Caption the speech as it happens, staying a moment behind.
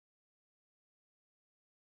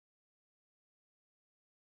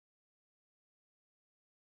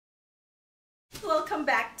Welcome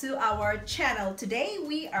back to our channel. Today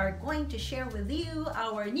we are going to share with you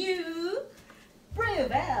our new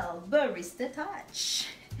Breville Barista Touch.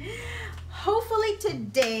 Hopefully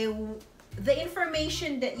today the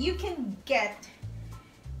information that you can get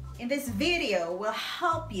in this video will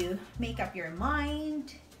help you make up your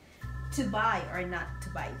mind to buy or not to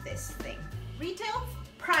buy this thing. Retail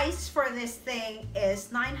price for this thing is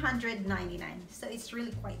 $9.99, so it's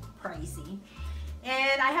really quite pricey.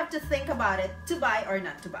 And I have to think about it to buy or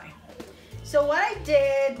not to buy. So what I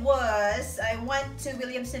did was I went to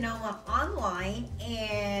Williams-Sonoma online,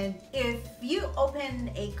 and if you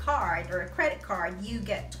open a card or a credit card, you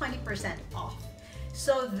get 20% off.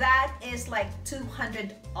 So that is like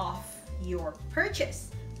 $200 off your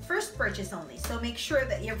purchase. First purchase only. So make sure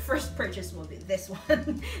that your first purchase will be this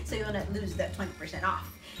one so you will not lose that 20%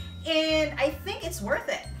 off. And I think it's worth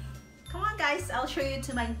it. Come on guys, I'll show you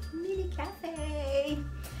to my mini cafe.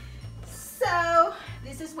 So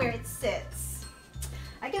this is where it sits.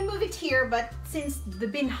 I can move it here, but since the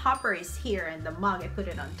bean hopper is here and the mug, I put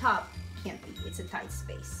it on top, can't be, it's a tight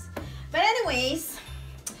space. But anyways,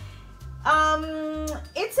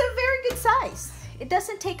 it's a very good size. It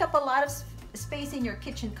doesn't take up a lot of space in your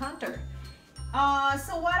kitchen counter.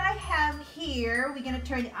 So what I have here, we're gonna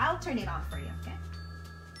turn it, I'll turn it on for you, okay?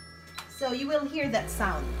 So you will hear that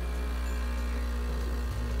sound.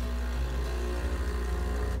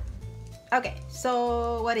 Okay,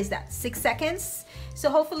 so what is that? 6 seconds. So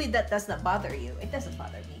hopefully that does not bother you. It doesn't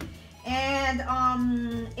bother me. And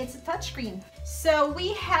it's a touchscreen. So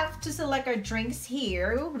we have to select our drinks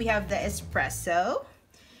here. We have the espresso,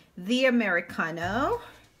 the Americano,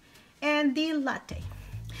 and the latte.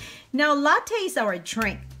 Now latte is our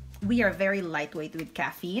drink. We are very lightweight with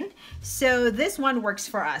caffeine, so this one works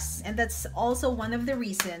for us, and that's also one of the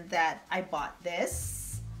reasons that I bought this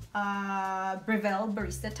Breville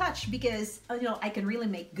Barista Touch, because you know, I can really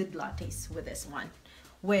make good lattes with this one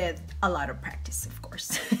with a lot of practice, of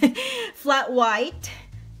course. Flat white,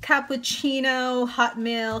 cappuccino, hot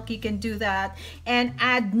milk, you can do that, and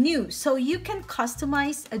add new, so you can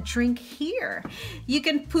customize a drink here. You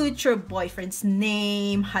can put your boyfriend's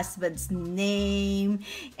name, husband's name,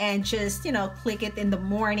 and just, you know, click it in the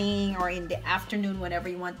morning or in the afternoon whenever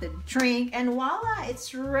you want the drink, and voila,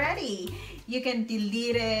 it's ready. You can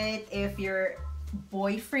delete it. If your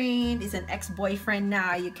boyfriend is an ex-boyfriend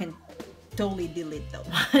now, you can totally delete that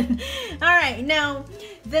one. All right, now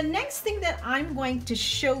the next thing that I'm going to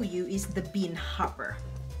show you is the bean hopper.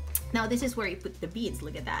 Now this is where you put the beans.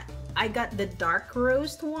 Look at that. I got the dark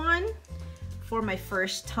roast one for my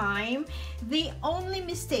first time. The only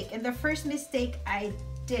mistake, and the first mistake I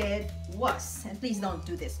did was, and please don't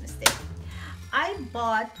do this mistake, I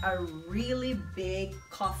bought a really big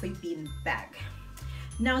coffee bean bag.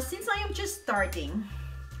 Now since I am just starting,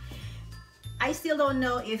 I still don't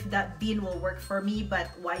know if that bean will work for me,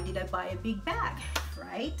 but why did I buy a big bag,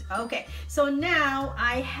 right? Okay, so now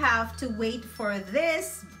I have to wait for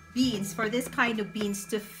this beans, for this kind of beans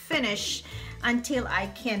to finish until I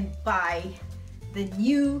can buy the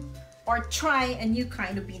new or try a new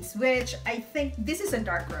kind of beans, which I think this is a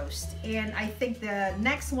dark roast, and I think the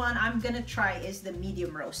next one I'm gonna try is the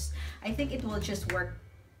medium roast. I think it will just work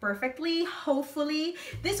perfectly, hopefully.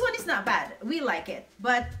 This one is not bad, we like it,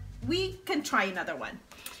 but we can try another one.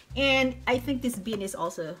 And I think this bean is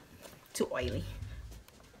also too oily.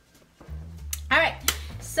 All right,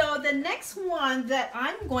 so the next one that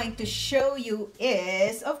I'm going to show you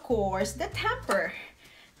is, of course, the tamper.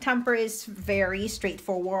 Tamper is very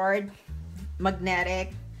straightforward,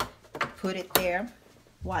 magnetic. Put it there,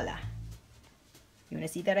 voila. You wanna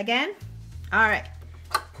see that again? All right,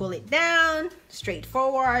 pull it down,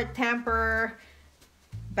 straightforward, tamper,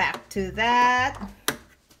 back to that.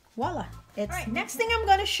 Voila. All right, next thing I'm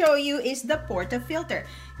gonna show you is the portafilter.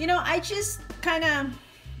 You know, I just kind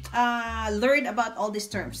of learned about all these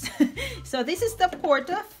terms. So this is the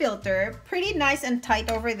portafilter, pretty nice and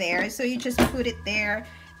tight over there. So you just put it there,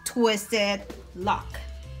 twist it, lock.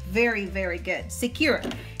 Very, very good, secure.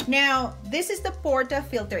 Now this is the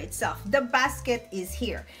portafilter itself. The basket is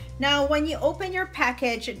here. Now when you open your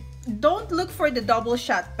package, don't look for the double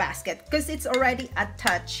shot basket because it's already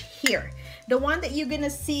attached here. The one that you're gonna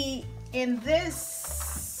see in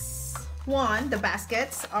this one, the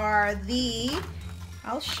baskets, are the,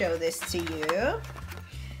 I'll show this to you.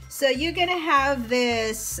 So you're gonna have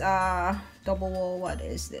this double wall, what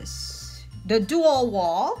is this? The dual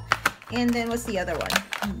wall, and then what's the other one?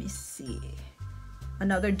 Let me see.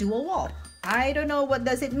 Another dual wall. I don't know what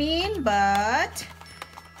does it mean, but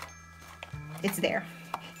it's there.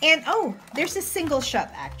 And oh, there's a single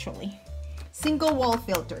shot actually. Single wall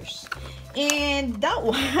filters. And that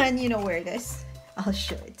one, you know where it is. I'll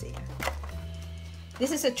show it to you.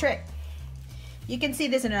 This is a trick. You can see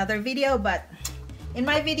this in another video, but in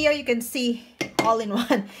my video you can see all in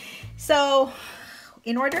one. So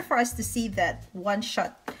in order for us to see that one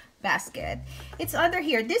shot basket, it's under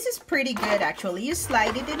here. This is pretty good actually. You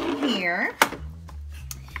slide it in here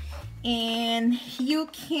and you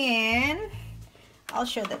can, I'll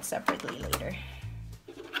show that separately later.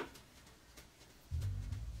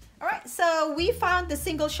 Alright, so we found the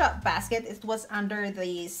single shot basket. It was under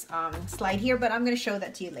this slide here, but I'm going to show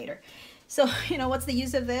that to you later. So, you know, what's the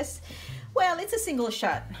use of this? Well, it's a single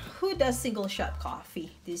shot. Who does single shot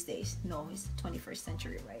coffee these days? No, it's the 21st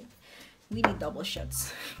century, right? We need double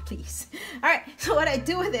shots, please. Alright, so what I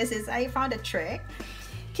do with this is I found a trick.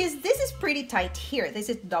 Because this is pretty tight here. This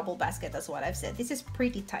is double basket, that's what I've said. This is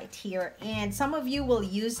pretty tight here. And some of you will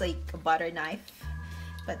use like a butter knife.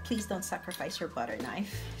 But please don't sacrifice your butter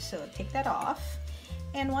knife. So take that off.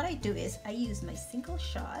 And what I do is I use my single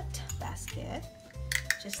shot basket.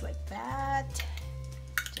 Just like that.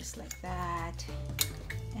 Just like that.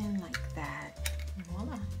 And like that. And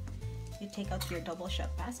voila. You take out your double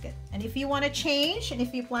shot basket. And if you want to change, and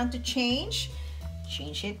if you plan to change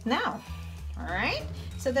it now. Alright?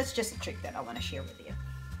 So that's just a trick that I want to share with you.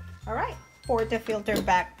 Alright. Pour the filter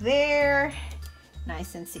back there.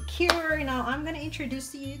 Nice and secure. Now I'm going to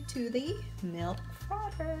introduce you to the milk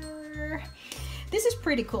frother. This is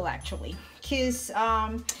pretty cool actually, because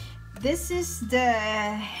this is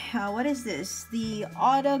the what is this? The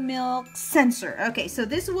auto milk sensor. Okay, so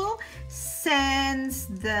this will sense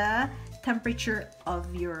the temperature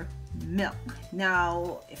of your milk.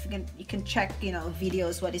 Now if you can check, you know,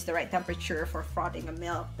 videos, what is the right temperature for frothing a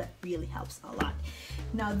milk. That really helps a lot.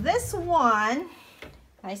 Now this one,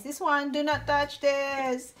 nice, this one, do not touch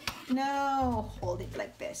this. No, hold it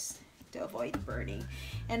like this to avoid burning.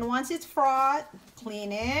 And once it's frothed,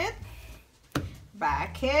 clean it,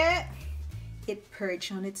 back it, it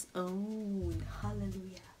purges on its own.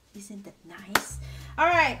 Hallelujah. Isn't that nice? All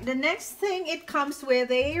right, the next thing, it comes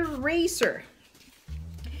with a razor.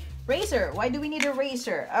 Razor, why do we need a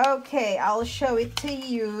razor? Okay, I'll show it to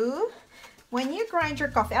you. When you grind your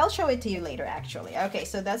coffee, I'll show it to you later actually. Okay,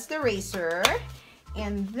 so that's the razor.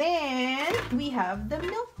 And then we have the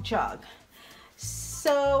milk jug.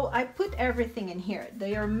 So I put everything in here.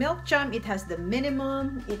 Your milk jug, it has the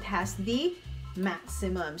minimum, it has the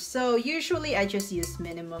maximum. So usually I just use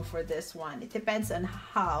minimum for this one. It depends on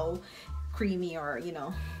how creamy or, you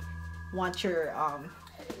know, want your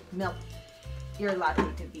milk, your latte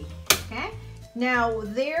to be. Okay. Now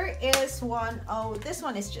there is one, oh, this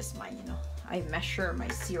one is just mine, you know. I measure my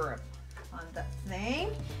syrup on that thing.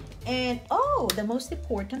 And oh, the most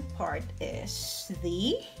important part is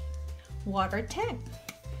the water tank.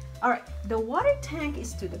 All right, the water tank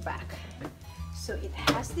is to the back. So it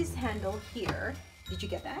has this handle here. Did you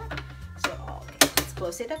get that? So okay, let's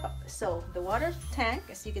close it up. So the water tank,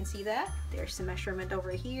 as you can see that, there's a measurement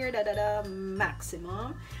over here,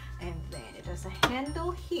 maximum. And then it has a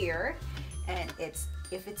handle here. And it's,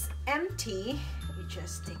 if it's empty, you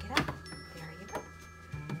just take it out. There you go.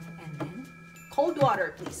 And then cold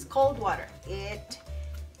water, please, cold water. It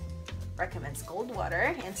recommends cold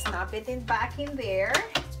water, and snap it in back in there.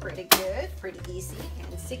 It's pretty good, pretty easy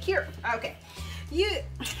and secure. Okay, you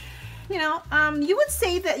know, you would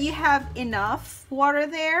say that you have enough water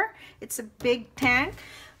there. It's a big tank,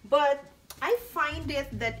 but I find it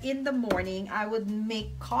that in the morning I would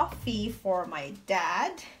make coffee for my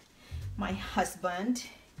dad, my husband,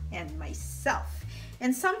 and myself.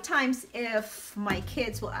 And sometimes if my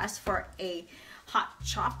kids will ask for a hot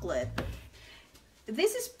chocolate,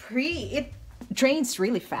 this is it drains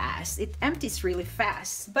really fast. It empties really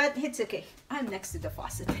fast, but it's okay. I'm next to the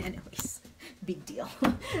faucet anyways. Big deal.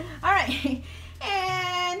 All right.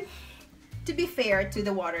 And to be fair to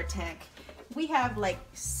the water tank, we have like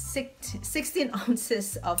 16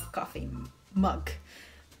 ounces of coffee mug.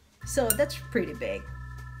 So that's pretty big.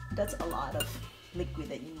 That's a lot of liquid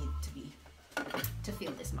that you need to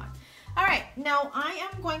fill this mug. All right, now I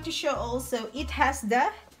am going to show also, it has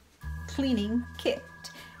the cleaning kit.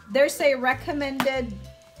 There's a recommended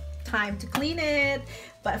time to clean it,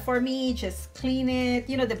 but for me, just clean it.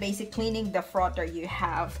 You know, the basic cleaning, the frother, you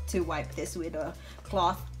have to wipe this with a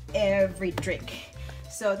cloth every drink.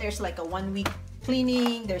 So there's like a 1 week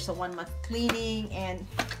cleaning, there's a 1 month cleaning, and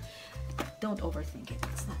don't overthink it.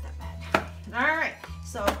 It's not that bad. All right,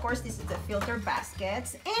 so of course this is the filter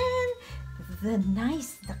baskets, and the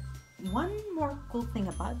one more cool thing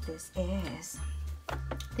about this is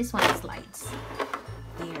this one slides.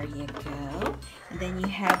 There you go. And then you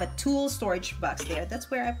have a tool storage box there. That's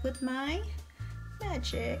where I put my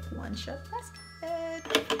magic one-shot basket.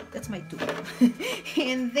 That's my tool.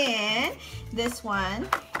 And then this one,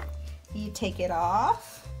 you take it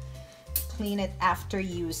off, clean it after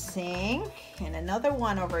using, and another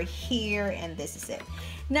one over here, and this is it.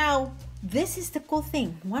 Now, this is the cool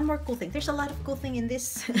thing. One more cool thing. There's a lot of cool thing in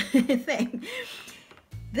this thing.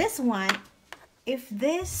 This one, if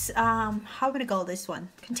this, how would I call this one?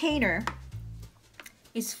 Container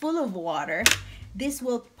is full of water, this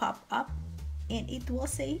will pop up and it will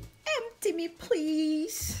say, empty me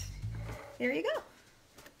please. There you go.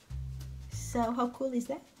 So how cool is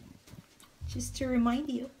that? Just to remind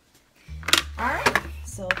you. All right,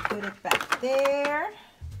 so put it back there,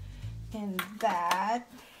 and that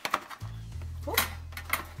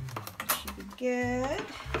should be good.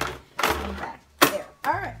 And back there.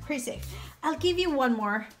 All right, pretty safe. I'll give you one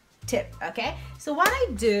more tip, okay? So what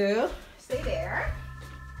I do, stay there.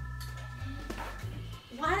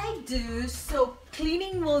 What I do so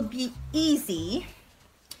cleaning will be easy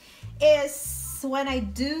is when I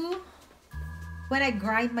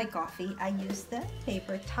grind my coffee, I use the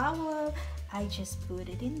paper towel. I just put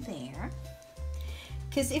it in there.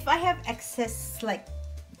 Because if I have excess like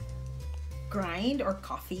grind or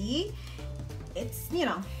coffee, it's, you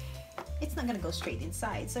know, it's not gonna go straight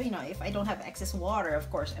inside. So, you know, if I don't have excess water, of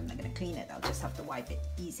course, I'm not gonna clean it. I'll just have to wipe it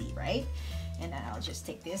easy, right? And then I'll just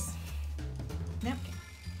take this napkin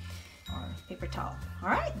or paper towel. All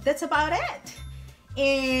right, that's about it.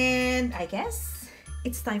 And I guess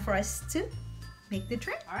it's time for us to make the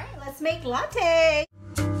drink. All right, let's make latte.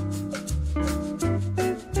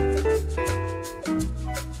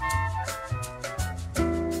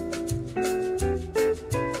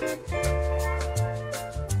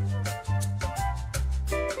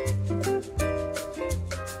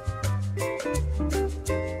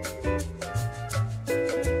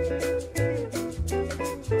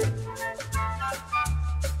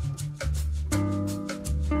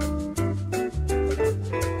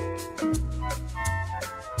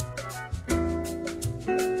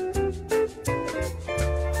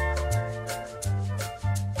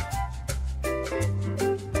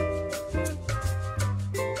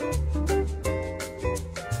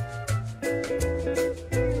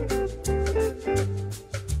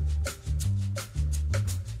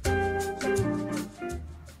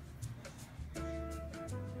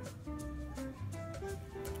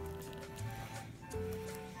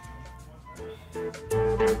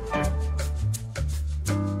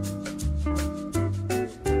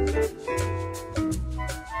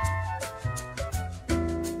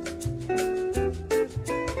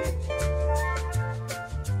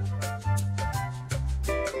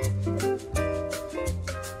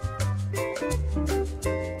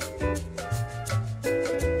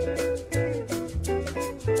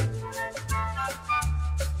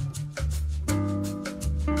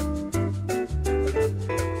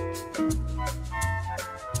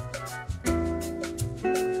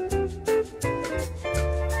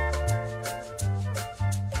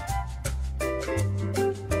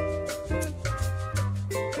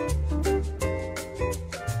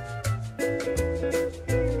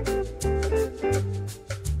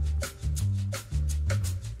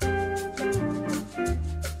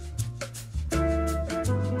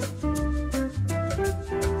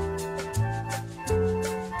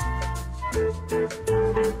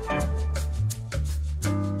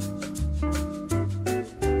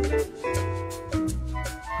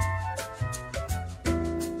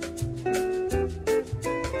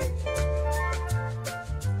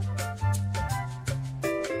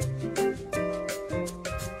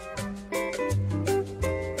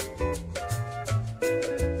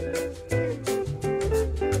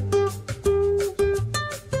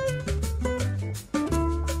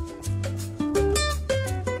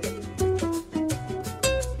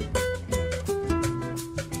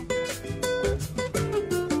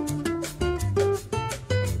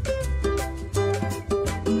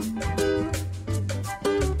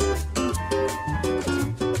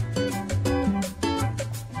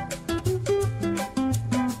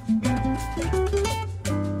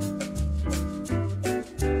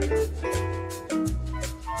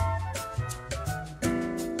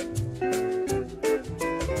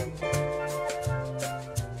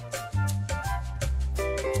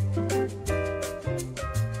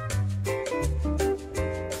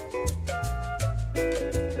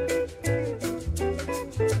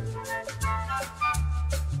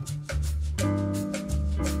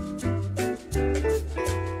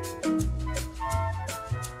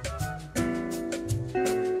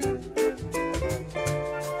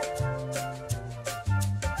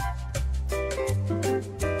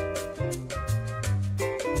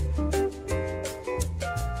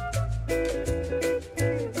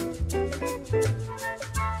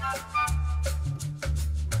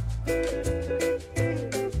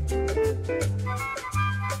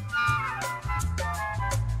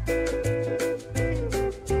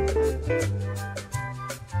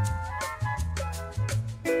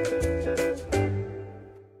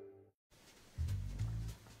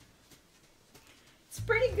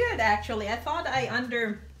 actually. I thought I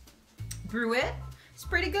under brew it. It's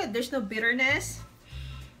pretty good. There's no bitterness.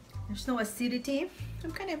 There's no acidity. I'm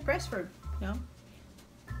kind of impressed I'm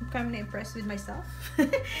kind of impressed with myself.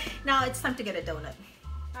 Now it's time to get a donut.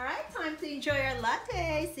 All right, time to enjoy our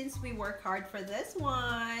latte since we work hard for this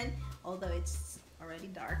one. Although it's already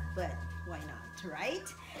dark, but why not, right?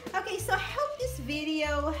 Okay, so I hope this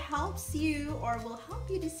video helps you or will help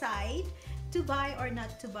you decide to buy or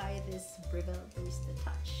not to buy this Breville Barista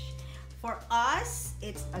Touch. For us,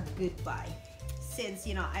 it's a good buy. Since,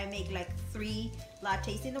 you know, I make like 3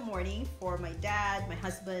 lattes in the morning for my dad, my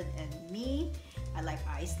husband, and me. I like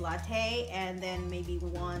iced latte, and then maybe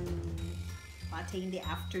 1 latte in the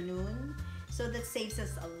afternoon. So that saves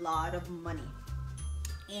us a lot of money.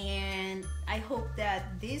 And I hope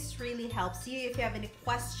that this really helps you. If you have any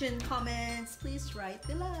questions, comments, please write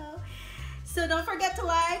below. So don't forget to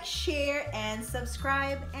like, share, and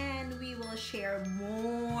subscribe, and we will share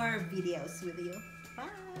more videos with you.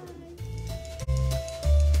 Bye!